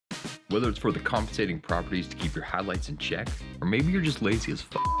Whether it's for the compensating properties to keep your highlights in check, or maybe you're just lazy as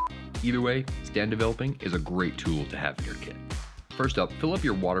f***. Either way, stand developing is a great tool to have in your kit. First up, fill up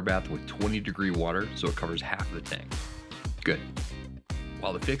your water bath with 20-degree water so it covers half of the tank. Good.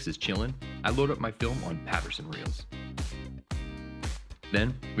 While the fix is chilling, I load up my film on Patterson reels.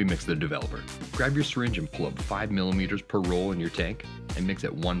 Then, we mix the developer. Grab your syringe and pull up 5 milliliters per roll in your tank and mix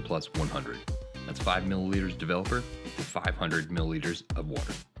at 1 plus 100. That's 5 milliliters developer with 500 milliliters of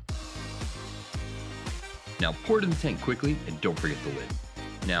water. Now pour it in the tank quickly and don't forget the lid.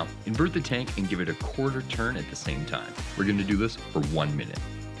 Now, invert the tank and give it a quarter turn at the same time. We're going to do this for 1 minute.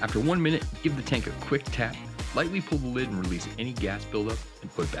 After 1 minute, give the tank a quick tap, lightly pull the lid and release any gas buildup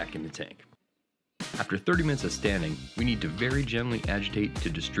and put it back in the tank. After 30 minutes of standing, we need to very gently agitate to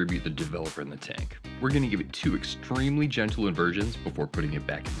distribute the developer in the tank. We're going to give it 2 extremely gentle inversions before putting it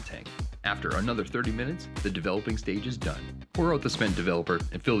back in the tank. After another 30 minutes, the developing stage is done. Pour out the spent developer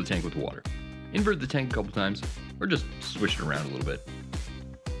and fill the tank with water. Invert the tank a couple times, or just swish it around a little bit.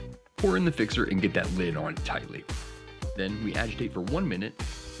 Pour in the fixer and get that lid on tightly. Then we agitate for 1 minute,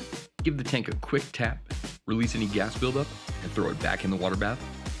 give the tank a quick tap, release any gas buildup, and throw it back in the water bath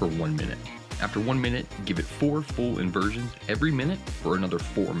for 1 minute. After 1 minute, give it 4 full inversions every minute for another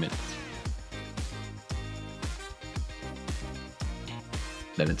 4 minutes.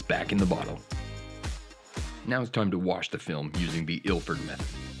 Then it's back in the bottle. Now it's time to wash the film using the Ilford method.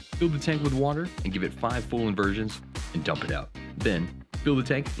 Fill the tank with water and give it 5 full inversions and dump it out. Then, fill the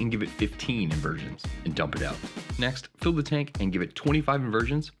tank and give it 15 inversions and dump it out. Next, fill the tank and give it 25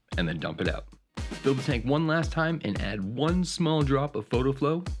 inversions and then dump it out. Fill the tank one last time and add 1 small drop of photo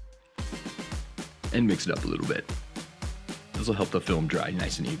flow and mix it up a little bit. This will help the film dry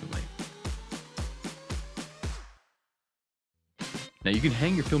nice and evenly. Now you can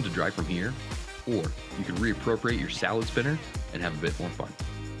hang your film to dry from here, or you can reappropriate your salad spinner and have a bit more fun.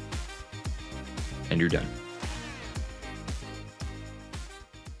 And you're done.